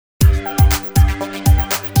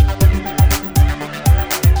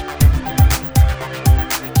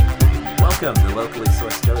Welcome to Locally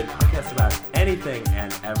Sourced Daily Podcast about anything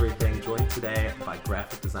and everything. Joined today by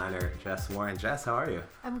graphic designer Jess Warren. Jess, how are you?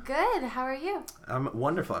 I'm good. How are you? I'm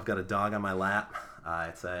wonderful. I've got a dog on my lap.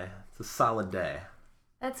 It's a solid day.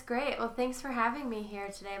 That's great. Well, thanks for having me here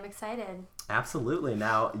today. I'm excited. Absolutely.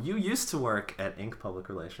 Now, you used to work at Inc. Public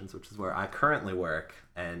Relations, which is where I currently work,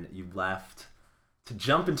 and you left to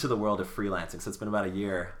jump into the world of freelancing. So it's been about a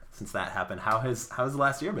year since that happened. How's the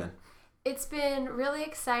last year been? It's been really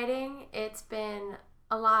exciting. It's been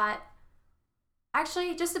a lot,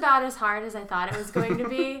 actually just about as hard as I thought it was going to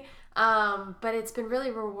be. But it's been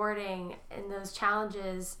really rewarding, and those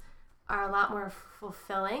challenges are a lot more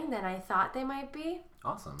fulfilling than I thought they might be.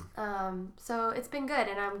 Awesome. So it's been good,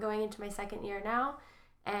 and I'm going into my second year now,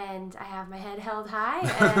 and I have my head held high,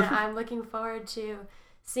 and I'm looking forward to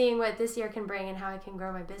seeing what this year can bring and how I can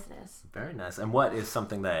grow my business. Very nice. And what is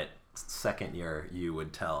something that second year you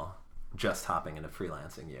would tell just hopping into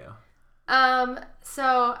freelancing you?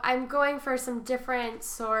 So I'm going for some different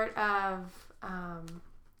sort of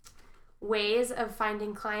ways of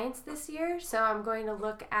finding clients this year. So I'm going to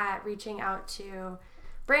look at reaching out to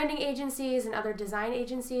branding agencies and other design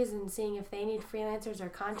agencies and seeing if they need freelancers or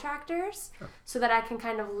contractors, so that I can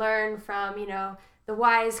kind of learn from, the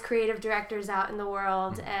wise creative directors out in the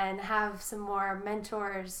world and have some more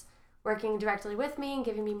mentors working directly with me and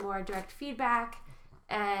giving me more direct feedback,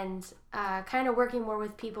 and kind of working more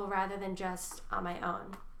with people rather than just on my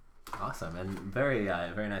own. Awesome. And very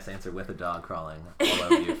nice answer with a dog crawling all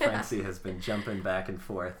over you. Francie has been jumping back and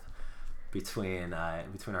forth between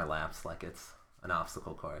our laps like it's an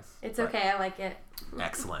obstacle course. It's okay. I like it.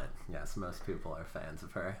 Excellent. Yes, most people are fans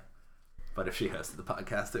of her. But if she hosted the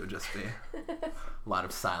podcast, it would just be a lot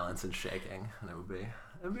of silence and shaking, and it would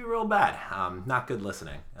be real bad. Not good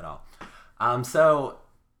listening at all. So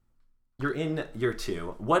you're in year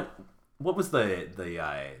two. What was the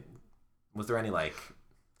was there any, like,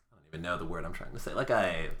 I don't even know the word I'm trying to say, like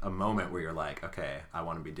a moment where you're like, okay, I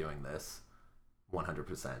want to be doing this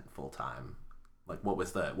 100% full time? Like, what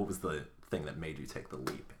was the thing that made you take the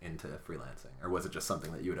leap into freelancing, or was it just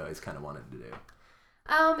something that you had always kind of wanted to do?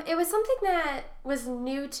 It was something that was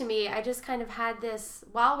new to me. I just kind of had this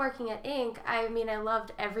while working at Inc. I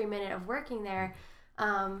loved every minute of working there.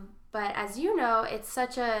 But as you know, it's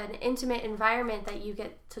such an intimate environment that you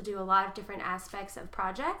get to do a lot of different aspects of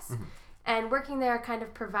projects. Mm-hmm. And working there kind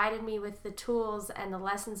of provided me with the tools and the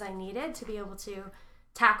lessons I needed to be able to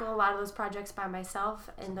tackle a lot of those projects by myself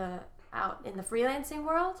out in the freelancing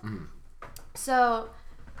world. Mm-hmm. So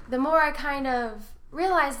the more I kind of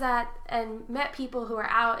realized that and met people who are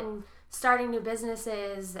out and starting new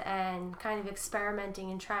businesses and kind of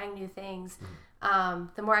experimenting and trying new things,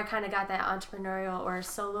 the more I kind of got that entrepreneurial or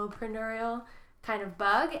solopreneurial kind of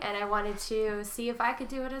bug, and I wanted to see if I could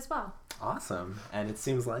do it as well. Awesome. And it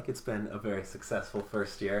seems like it's been a very successful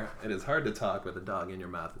first year. It is hard to talk with a dog in your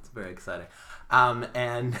mouth. It's very exciting.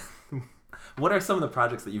 And what are some of the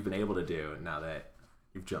projects that you've been able to do now that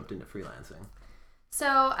you've jumped into freelancing? So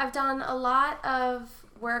I've done a lot of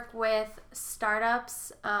work with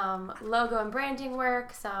startups, logo and branding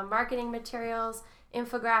work, some marketing materials,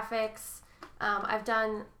 infographics. I've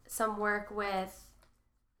done some work with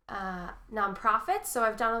nonprofits. So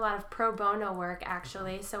I've done a lot of pro bono work,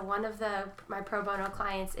 actually. So one of my pro bono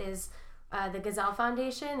clients is the Gazelle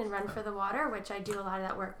Foundation and Run for the Water, which I do a lot of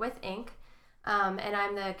that work with Inc. And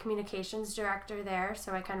I'm the communications director there.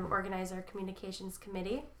 So I kind of organize our communications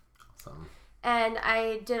committee. Awesome. And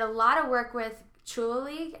I did a lot of work with Chula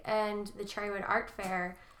League and the Cherrywood Art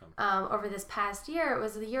Fair over this past year. It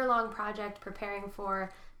was a year-long project preparing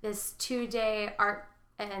for this 2-day art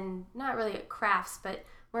and not really crafts, but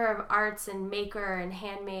more of arts and maker and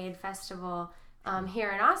handmade festival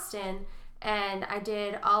here in Austin. And I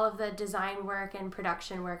did all of the design work and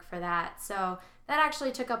production work for that. So that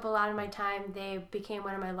actually took up a lot of my time. They became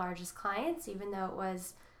one of my largest clients, even though it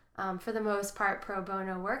was for the most part pro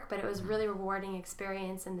bono work, but it was a really rewarding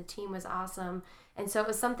experience, and the team was awesome. And so it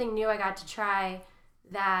was something new I got to try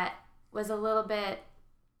that was a little bit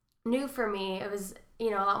new for me. It was, a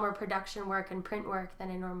lot more production work and print work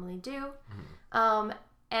than I normally do. Mm-hmm.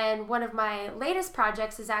 And one of my latest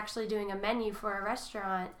projects is actually doing a menu for a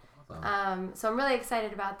restaurant. Awesome. So I'm really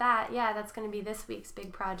excited about that. Yeah, that's going to be this week's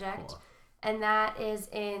big project. Cool. And that is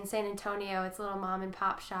in San Antonio. It's a little mom and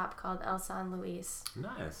pop shop called El San Luis.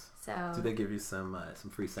 Nice. So did they give you some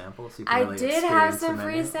free samples? So you I really did have some the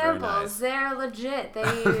free menu? samples. Nice. They're legit.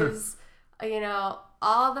 They use,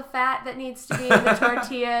 all the fat that needs to be in the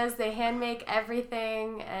tortillas. They hand make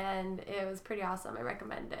everything, and it was pretty awesome. I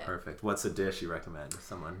recommend it. Perfect. What's a dish you recommend if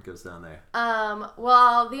someone goes down there?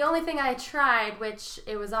 Well, the only thing I tried, which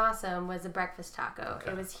it was awesome, was a breakfast taco.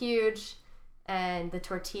 Okay. It was huge. and the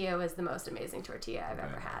tortilla was the most amazing tortilla I've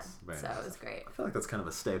ever had. Very so nice. It was great. I feel like that's kind of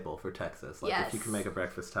a staple for Texas. Like, if you can make a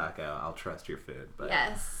breakfast taco, I'll trust your food. But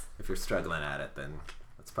if you're struggling at it, then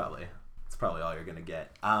that's probably all you're gonna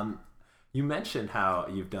get. You mentioned how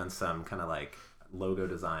you've done some kind of like logo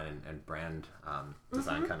design and brand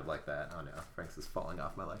design, kind of like that. Oh no, Frank's is falling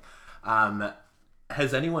off my leg.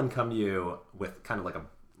 Has anyone come to you with kind of like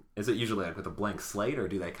is it usually like with a blank slate, or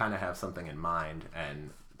do they kind of have something in mind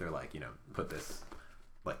and they're like, put this,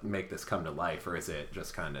 like, make this come to life? Or is it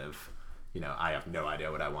just kind of, I have no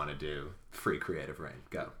idea what I want to do, free creative reign,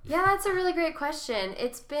 go? Yeah, that's a really great question.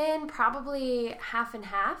 It's been probably half and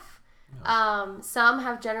half. Some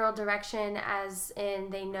have general direction, as in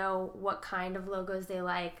they know what kind of logos they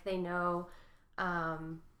like. They know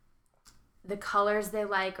the colors they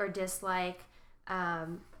like or dislike.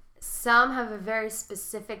 Some have a very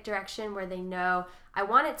specific direction where they know, I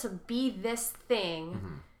want it to be this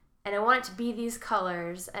thing, and I want it to be these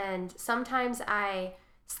colors. And sometimes I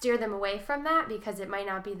steer them away from that because it might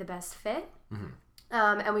not be the best fit.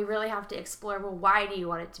 And we really have to explore, well, why do you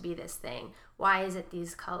want it to be this thing? Why is it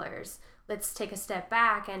these colors? Let's take a step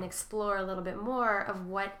back and explore a little bit more of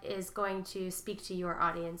what is going to speak to your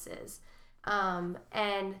audiences.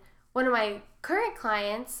 And one of my current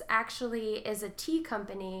clients actually is a tea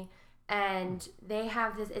company, and they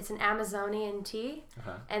have this, it's an Amazonian tea,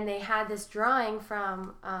 and they had this drawing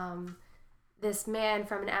from this man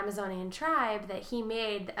from an Amazonian tribe that he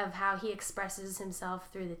made of how he expresses himself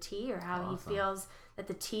through the tea, or how he feels that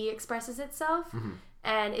the tea expresses itself.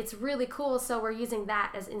 And it's really cool, so we're using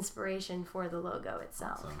that as inspiration for the logo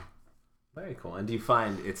itself. Awesome. Very cool. And do you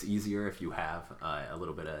find it's easier if you have a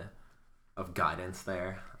little bit of guidance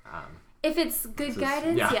there? If it's good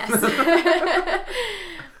guidance, yeah. Yes.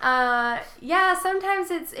 Yeah,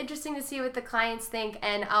 sometimes it's interesting to see what the clients think,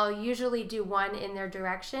 and I'll usually do one in their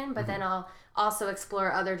direction, but then I'll also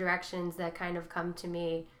explore other directions that kind of come to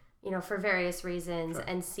me, for various reasons,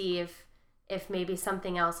 and see if maybe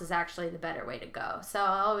something else is actually the better way to go. So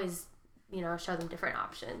I'll always, show them different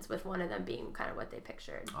options, with one of them being kind of what they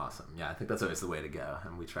pictured. Awesome. Yeah, I think that's always the way to go,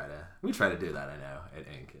 and we try to do that. I know at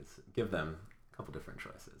Ink is give them a couple different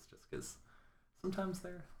choices, just because sometimes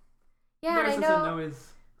they're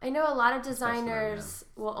I know a lot of designers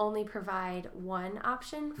will only provide one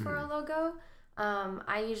option for a logo.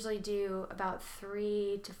 I usually do about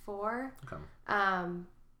 3 to 4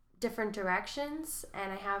 different directions,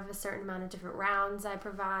 and I have a certain amount of different rounds I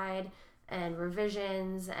provide and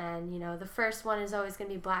revisions. And the first one is always going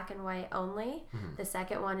to be black and white only. The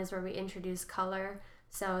second one is where we introduce color,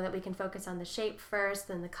 so that we can focus on the shape first,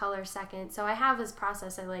 then the color second. So I have this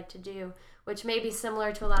process I like to do, which may be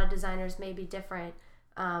similar to a lot of designers, may be different,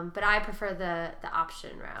 but I prefer the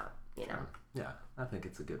option route. Yeah, I think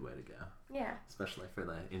it's a good way to go. Yeah. Especially for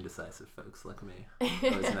the indecisive folks like me.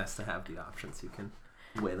 Always nice to have the options. You can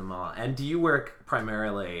weigh them all. And do you work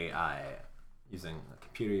primarily using a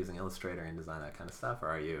computer, using Illustrator, InDesign, that kind of stuff, or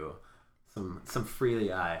are you some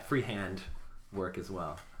freehand work as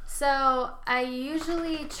well? So I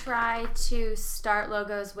usually try to start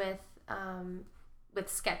logos with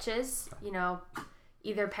sketches,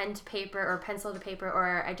 either pen to paper or pencil to paper,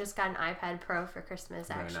 or I just got an iPad Pro for Christmas,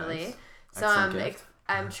 actually. Nice. So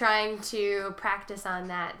I'm trying to practice on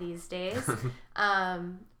that these days.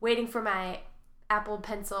 Waiting for my Apple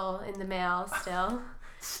Pencil in the mail still.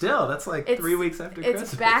 Still, that's like 3 weeks after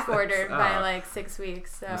Christmas. It's back ordered by like 6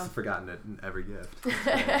 weeks. So. Must have forgotten it in every gift.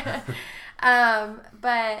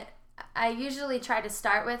 But I usually try to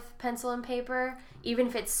start with pencil and paper, even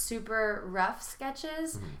if it's super rough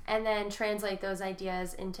sketches, and then translate those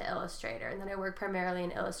ideas into Illustrator. And then I work primarily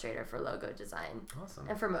in Illustrator for logo design. Awesome.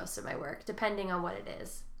 And for most of my work, depending on what it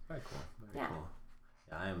is. Very cool. Very cool.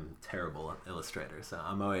 Yeah, I am terrible at Illustrator, so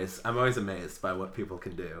I'm always amazed by what people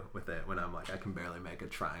can do with it when I'm like, I can barely make a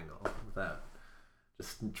triangle without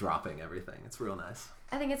just dropping everything. It's real nice.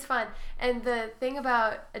 I think it's fun. And the thing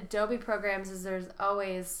about Adobe programs is there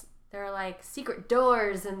are like secret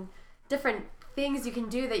doors and different things you can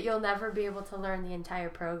do that you'll never be able to learn the entire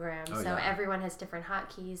program. Everyone has different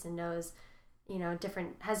hotkeys and knows,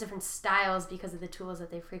 has different styles because of the tools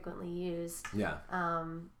that they frequently use. Yeah.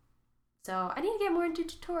 So I need to get more into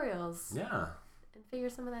tutorials. Yeah. And figure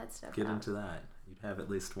some of that stuff out. Get into that. You'd have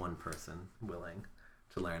at least one person willing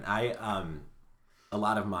to learn. A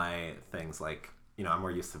lot of my things, like, I'm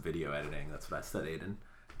more used to video editing. That's what I studied in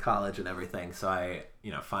college and everything. So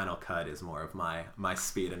Final Cut is more of my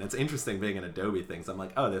speed. And it's interesting being in Adobe things. I'm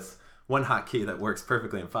like, oh, this one hotkey that works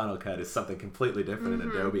perfectly in Final Cut is something completely different in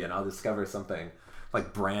Adobe. And I'll discover something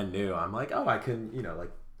like brand new. I'm like, oh, I can,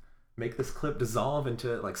 make this clip dissolve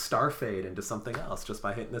into like star fade into something else just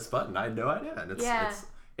by hitting this button. I had no idea. And it's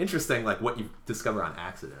interesting, like what you discover on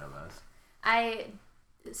accident almost. I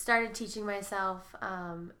started teaching myself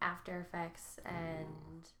After Effects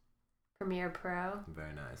and Premiere Pro.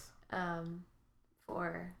 Very nice.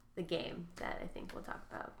 For the game that I think we'll talk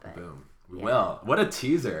about. But boom. Well, what a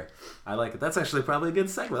teaser. I like it. That's actually probably a good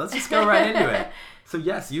segue. Let's just go right into it. So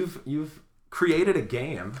yes, you've created a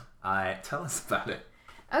game. Tell us about it.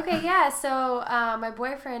 Okay, yeah. So my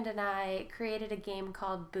boyfriend and I created a game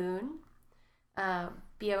called Boon.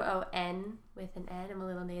 Boon with an N. I'm a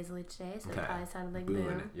little nasally today, so it probably sounded like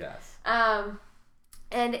Boon. Yes.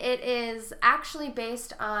 And it is actually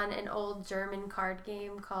based on an old German card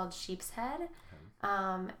game called Sheep's Head,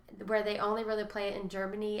 where they only really play it in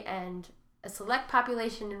Germany and a select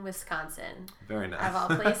population in Wisconsin. Very nice. Of all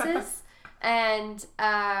places. And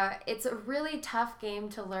it's a really tough game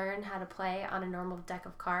to learn how to play on a normal deck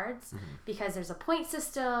of cards because there's a point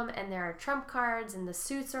system and there are trump cards and the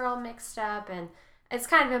suits are all mixed up and it's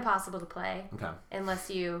kind of impossible to play unless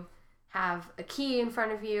you have a key in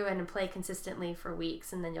front of you and play consistently for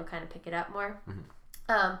weeks, and then you'll kind of pick it up more.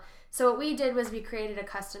 So what we did was we created a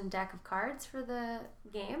custom deck of cards for the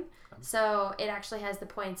game. So it actually has the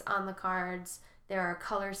points on the cards. There are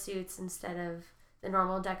color suits instead of the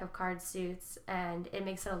normal deck of card suits, and it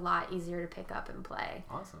makes it a lot easier to pick up and play.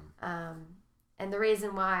 Awesome. And the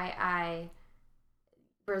reason why I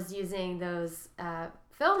was using those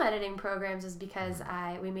film editing programs is because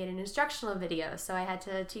we made an instructional video, so I had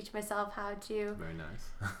to teach myself how to very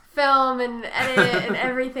nice film and edit it and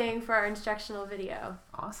everything for our instructional video.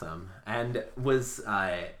 Awesome. And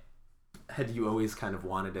had you always kind of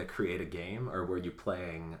wanted to create a game, or were you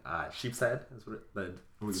playing Sheep's Head? Were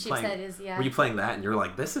you playing that and you're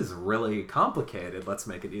like, this is really complicated, let's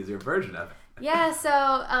make an easier version of it? Yeah,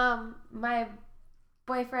 so my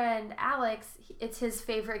boyfriend Alex, it's his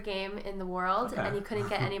favorite game in the world, and he couldn't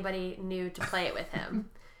get anybody new to play it with him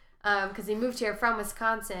because he moved here from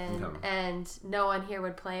Wisconsin and no one here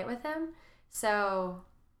would play it with him. So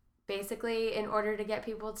basically, in order to get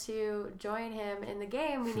people to join him in the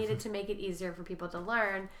game, we needed to make it easier for people to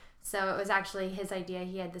learn. So it was actually his idea.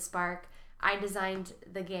 He had the spark. I designed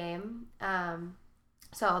the game.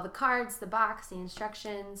 So all the cards, the box, the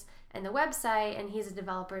instructions, and the website, and he's a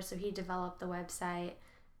developer, so he developed the website,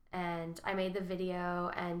 and I made the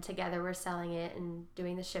video, and together we're selling it and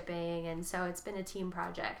doing the shipping, and so it's been a team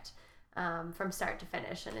project from start to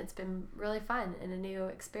finish, and it's been really fun and a new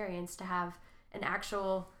experience to have an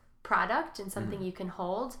actual product and something you can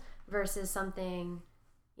hold versus something,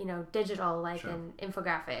 digital like an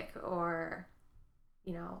infographic or,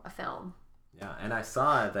 a film. Yeah, and I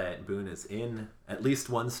saw that Boon is in at least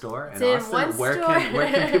one store in Austin. Where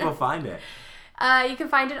can people find it? You can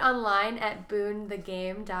find it online at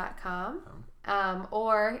boonthegame.com.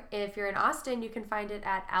 Or if you're in Austin, you can find it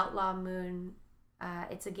at Outlaw Moon.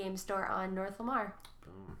 It's a game store on North Lamar.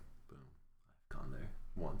 Boom. I've gone there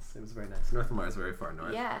once. It was very nice. North Lamar is very far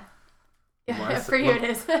north. Yeah. For you it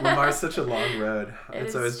is. Lamar's such a long road.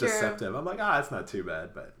 It's always true. deceptive. I'm like, it's not too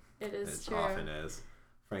bad, but it true. Often is.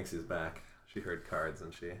 Frankie's back. She heard cards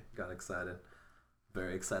and she got excited.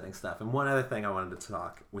 Very exciting stuff. And one other thing I wanted to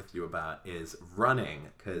talk with you about is running,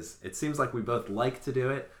 because it seems like we both like to do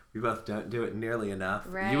it. We both don't do it nearly enough.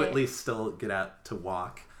 Right. You at least still get out to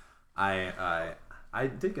walk. I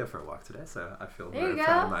did go for a walk today, so I feel very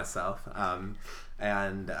proud of myself.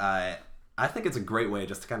 And I think it's a great way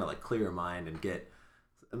just to kind of like clear your mind and get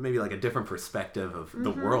maybe like a different perspective of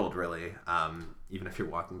the world, really. Even if you're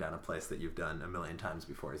walking down a place that you've done a million times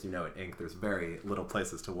before. As you know, at Inc., there's very little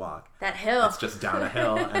places to walk. That hill. It's just down a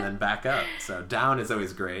hill and then back up. So down is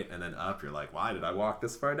always great, and then up, you're like, why did I walk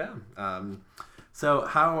this far down? So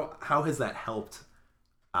how has that helped?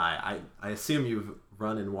 I assume you've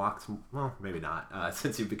run and walked, well, maybe not,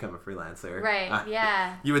 since you've become a freelancer. Right,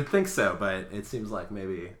 yeah. You would think so, but it seems like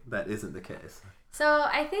maybe that isn't the case. So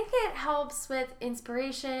I think it helps with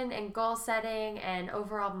inspiration and goal setting and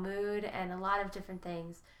overall mood and a lot of different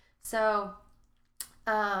things. So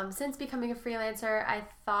since becoming a freelancer, I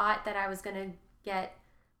thought that I was going to get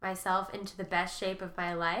myself into the best shape of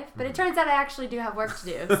my life, but it turns out I actually do have work to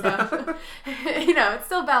do. So, it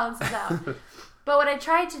still balances out. But what I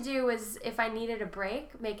tried to do was, if I needed a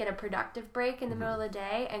break, make it a productive break in the middle of the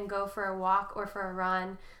day and go for a walk or for a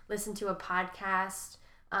run, listen to a podcast.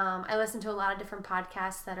 I listen to a lot of different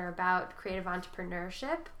podcasts that are about creative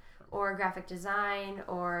entrepreneurship or graphic design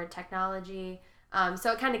or technology.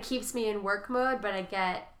 So it kind of keeps me in work mode, but I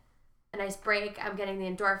get a nice break. I'm getting the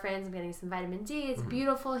endorphins. I'm getting some vitamin D. It's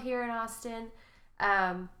beautiful here in Austin.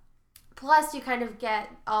 plus you kind of get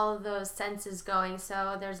all of those senses going.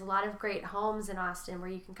 So there's a lot of great homes in Austin where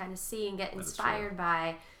you can kind of see and get inspired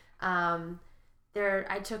by.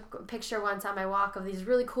 I took a picture once on my walk of these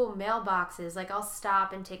really cool mailboxes. Like, I'll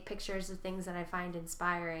stop and take pictures of things that I find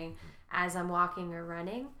inspiring as I'm walking or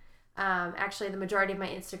running. Actually, the majority of my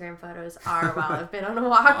Instagram photos are while I've been on a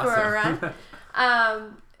walk or a run.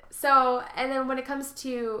 And then when it comes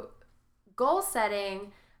to goal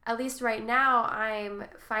setting, at least right now, I'm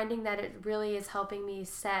finding that it really is helping me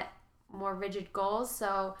set more rigid goals.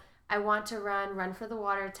 So I want to run for the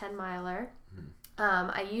water 10 miler.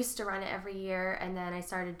 I used to run it every year, and then I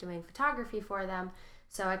started doing photography for them.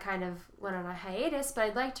 So I kind of went on a hiatus, but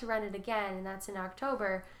I'd like to run it again, and that's in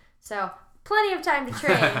October. So plenty of time to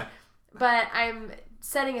train, but I'm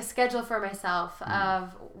setting a schedule for myself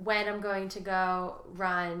of when I'm going to go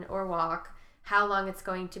run or walk, how long it's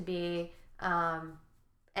going to be, and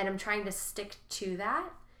I'm trying to stick to that.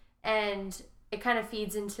 And it kind of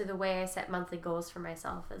feeds into the way I set monthly goals for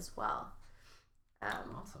myself as well.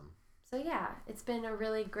 Awesome. So yeah, it's been a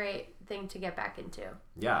really great thing to get back into.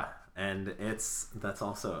 Yeah, and that's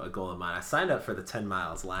also a goal of mine. I signed up for the 10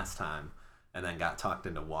 miles last time and then got talked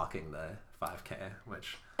into walking the 5K,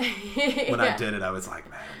 which when I did it, I was like,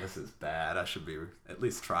 man, this is bad. I should be at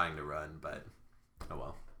least trying to run, but oh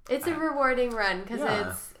well. It's a rewarding run because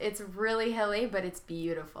it's really hilly, but it's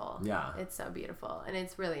beautiful. Yeah. It's so beautiful, and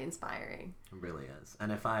it's really inspiring. It really is.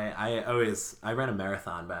 And if I ran a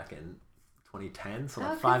marathon back in 2010, so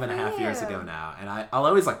like 5.5 years ago now, and I'll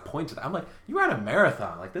always like point to that. I'm like, you ran a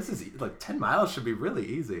marathon, like this is like 10 miles should be really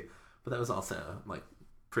easy. But that was also like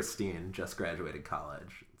pristine, just graduated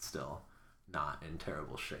college, still not in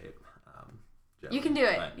terrible shape. You can do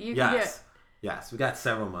it. You can do it. Yes, we got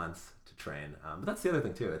several months to train. But that's the other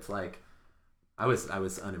thing too. It's like I was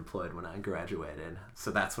unemployed when I graduated,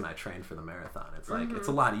 so that's when I trained for the marathon. It's like it's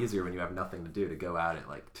a lot easier when you have nothing to do to go out at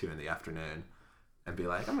like 2 p.m. and be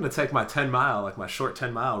like, I'm going to take my 10-mile, like my short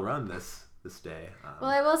 10-mile run this day.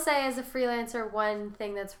 Well, I will say as a freelancer, one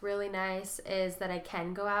thing that's really nice is that I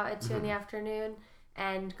can go out at 2 p.m.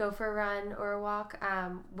 and go for a run or a walk.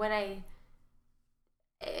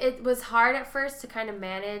 It was hard at first to kind of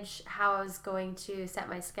manage how I was going to set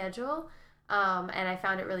my schedule. And I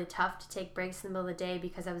found it really tough to take breaks in the middle of the day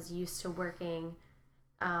because I was used to working,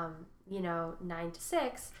 9 to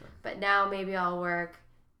 6. Sure. But now maybe I'll work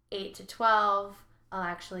 8 to 12. I'll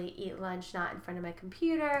actually eat lunch not in front of my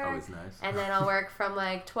computer. Always nice. And then I'll work from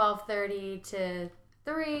like 12:30 to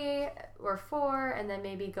 3 or 4, and then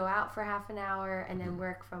maybe go out for half an hour, and then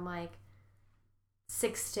work from like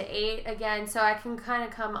 6 to 8 again. So I can kind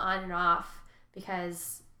of come on and off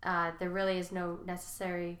because there really is no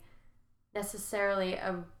necessarily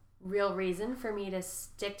a real reason for me to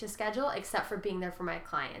stick to schedule except for being there for my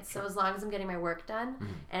clients. Sure. So as long as I'm getting my work done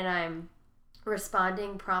and I'm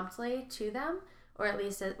responding promptly to them, or at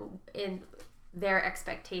least in their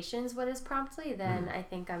expectations what is promptly, then I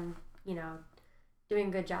think I'm, doing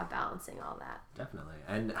a good job balancing all that. Definitely.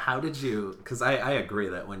 And how did you, because I agree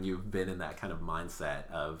that when you've been in that kind of mindset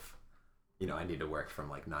of, I need to work from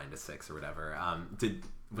like 9 to 6 or whatever,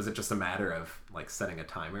 was it just a matter of like setting a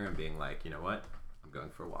timer and being like, you know what, I'm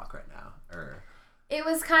going for a walk right now? Or it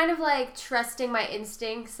was kind of like trusting my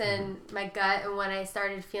instincts and my gut. And when I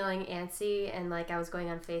started feeling antsy and like I was going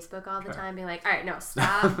on Facebook all the time being like, all right, no,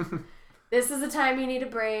 stop. This is the time you need a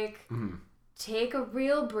break. Take a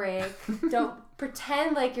real break. Don't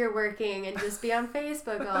pretend like you're working and just be on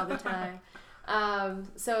Facebook all the time.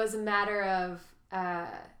 So it was a matter of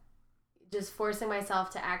just forcing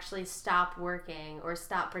myself to actually stop working or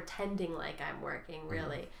stop pretending like I'm working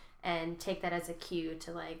really and take that as a cue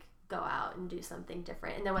to like go out and do something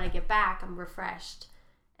different. And then when I get back, I'm refreshed,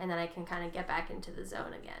 and then I can kind of get back into the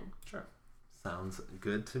zone again. Sure. Sounds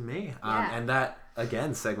good to me. And that,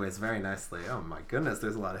 again, segues very nicely. Oh my goodness,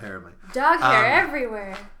 there's a lot of hair in my... Dog hair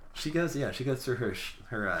everywhere. She goes through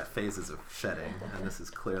her phases of shedding, and this is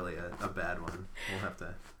clearly a bad one.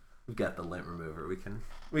 We've got the lint remover.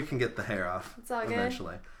 We can get the hair off. It's all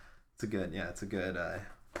eventually. Good. It's a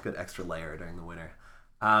good extra layer during the winter.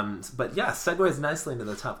 But yeah, segues nicely into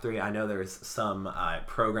the top 3. I know there's some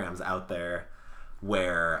programs out there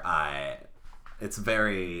where it's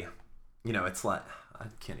very, it's like, I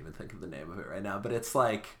can't even think of the name of it right now, but it's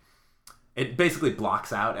like, it basically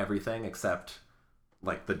blocks out everything except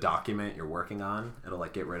like the document you're working on. It'll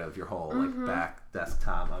like get rid of your whole like back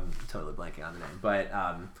desktop. I'm totally blanking on the name, but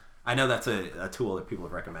I know that's a tool that people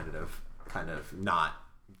have recommended of kind of not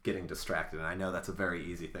getting distracted. And I know that's a very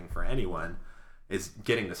easy thing for anyone, is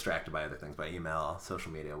getting distracted by other things, by email,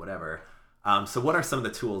 social media, whatever. So what are some of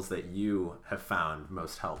the tools that you have found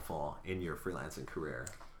most helpful in your freelancing career?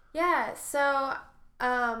 Yeah, so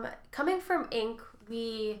coming from Inc.,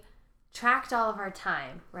 we tracked all of our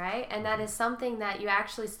time, right? And that is something that you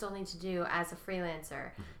actually still need to do as a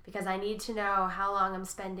freelancer, because I need to know how long I'm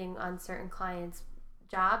spending on certain clients'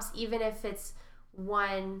 jobs, even if it's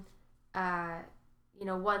one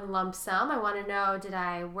lump sum. I want to know, did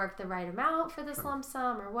I work the right amount for this lump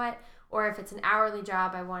sum or what? Or if it's an hourly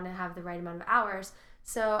job, I want to have the right amount of hours.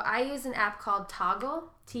 So I use an app called Toggl,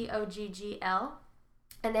 Toggl,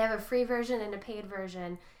 and they have a free version and a paid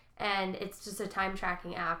version. And it's just a time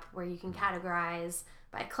tracking app where you can categorize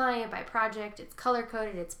by client, by project. It's color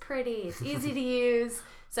coded, it's pretty, it's easy to use.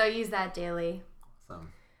 So I use that daily. Awesome.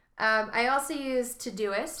 I also use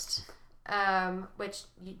Todoist, which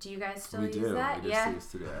do you guys still use that? We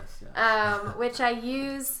just use Todoist. Yeah. Which I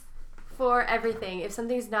use for everything. If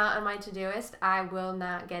something's not on my Todoist, I will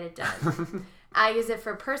not get it done. I use it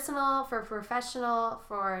for personal, for professional,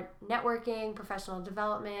 for networking, professional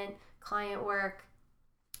development, client work,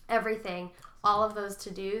 everything. All of those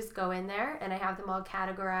to-dos go in there, and I have them all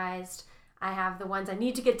categorized. I have the ones I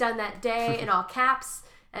need to get done that day in all caps,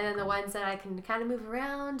 and then the ones that I can kind of move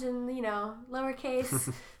around in,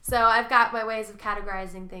 lowercase. So I've got my ways of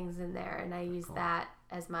categorizing things in there, and I use that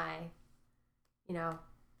as my,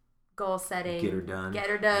 goal setting. Get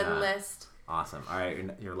her done list. Awesome. All right,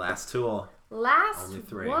 your last tool. Only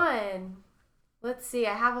 3. One. Let's see.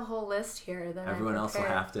 I have a whole list here that everyone else will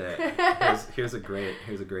have to. Here's a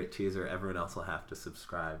great teaser. Everyone else will have to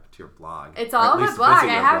subscribe to your blog. It's all on my blog. I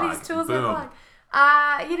have these tools on my blog.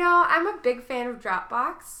 I'm a big fan of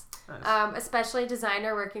Dropbox. Nice. Especially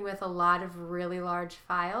designer working with a lot of really large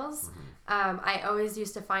files. I always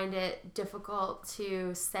used to find it difficult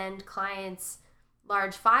to send clients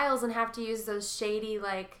large files and have to use those shady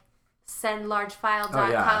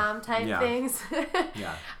sendlargefile.com type things.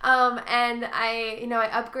 Yeah. And I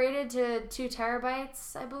upgraded to 2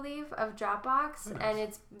 terabytes, I believe, of Dropbox. Nice. And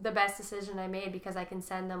it's the best decision I made because I can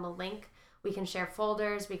send them a link. We can share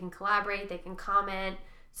folders, we can collaborate, they can comment.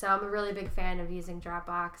 So I'm a really big fan of using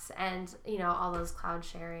Dropbox and, all those cloud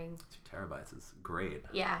sharing. 2 terabytes is great.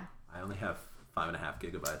 Yeah. I only have 5.5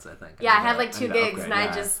 gigabytes, I think. Yeah, I had 2 gigs and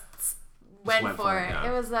I just went for it. Yeah.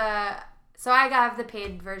 It was so I got the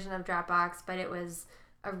paid version of Dropbox, but it was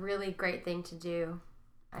a really great thing to do,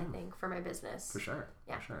 I think, for my business. For sure.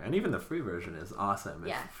 Yeah. For sure. And even the free version is awesome.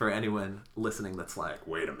 For anyone listening that's like,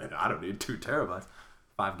 wait a minute, I don't need 2 terabytes.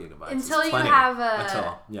 5 gigabytes. Until you have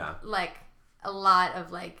a lot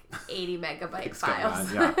of 80 megabyte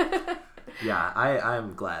files. Yeah.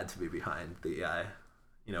 I'm glad to be behind the,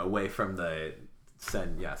 away from the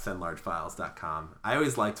sendlargefiles.com. I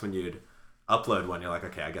always liked when you'd upload one, you're like,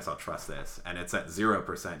 okay, I guess I'll trust this, and it's at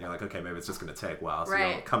 0%. You're like, okay, maybe it's just going to take a while. So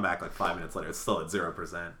you'll come back 5 minutes later, it's still at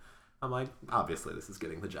 0%. I'm like, obviously this is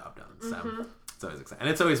getting the job done. So it's always exciting, and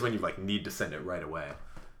it's always when you need to send it right away,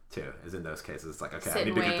 too. Is in those cases, it's like, okay, I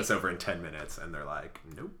need to get this over in 10 minutes, and they're like,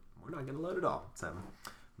 nope, we're not going to load it all. So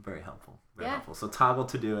very helpful, helpful. So Toggl,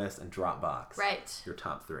 Todoist, and Dropbox. Right. Your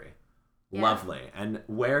top 3. Yeah. Lovely. And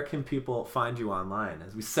where can people find you online?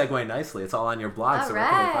 As we segue nicely, it's all on your blog, so where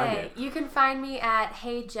can they find it? You can find me at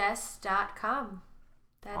heyjess.com.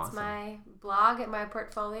 That's awesome. My blog and my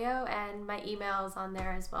portfolio, and my email is on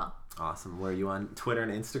there as well. Awesome. Where are you on Twitter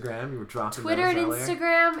and Instagram? You were dropping Twitter and earlier.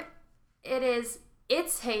 Instagram, it's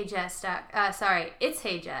heyjess. It's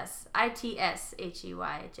heyjess.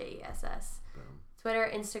 ITSHEYJESS. Boom. Twitter,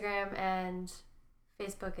 Instagram, and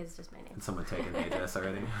Facebook is just my name. Did someone take HeyJess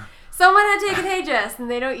already? Someone had taken HeyJess and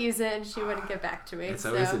they don't use it, and she wouldn't get back to me. It's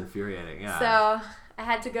always infuriating, yeah. So I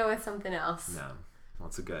had to go with something else. No, well,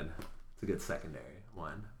 it's a good secondary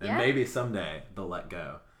one, and maybe someday they'll let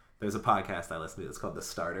go. There's a podcast I listen to. It's called The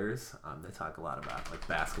Starters. They talk a lot about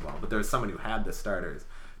basketball, but there was someone who had The Starters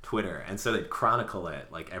Twitter, and so they'd chronicle it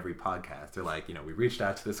every podcast. They're like, we reached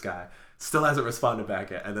out to this guy, still hasn't responded back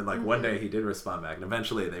yet, and then one day he did respond back, and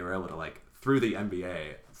eventually they were able to through the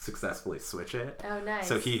NBA successfully switch it. Oh, nice.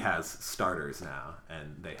 So he has starters now,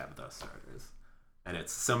 and they have those starters, and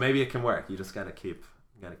so maybe it can work. You just gotta keep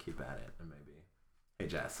at it, and maybe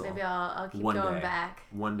Jess. Maybe I'll keep going back.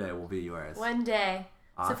 One day will be yours. One day.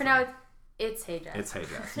 Awesome. So for now, it's HeyJess. It's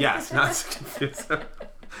HeyJess. Yes, not to confuse.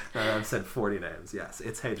 I've said 40 names. Yes,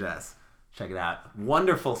 it's HeyJess. Check it out.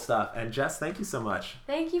 Wonderful stuff. And Jess, thank you so much.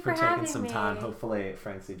 Thank you for taking some time. Hopefully,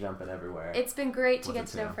 Francie jumping everywhere. It's been great to get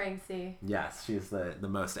to know Francie. Yes, she's the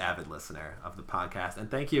most avid listener of the podcast. And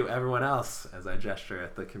thank you, everyone else, as I gesture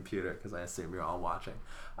at the computer, because I assume you're all watching.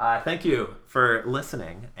 Thank you for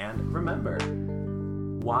listening. And remember,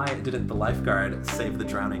 why didn't the lifeguard save the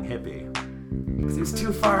drowning hippie? Because he was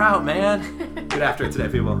too far out, man. Get after it today,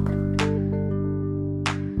 people.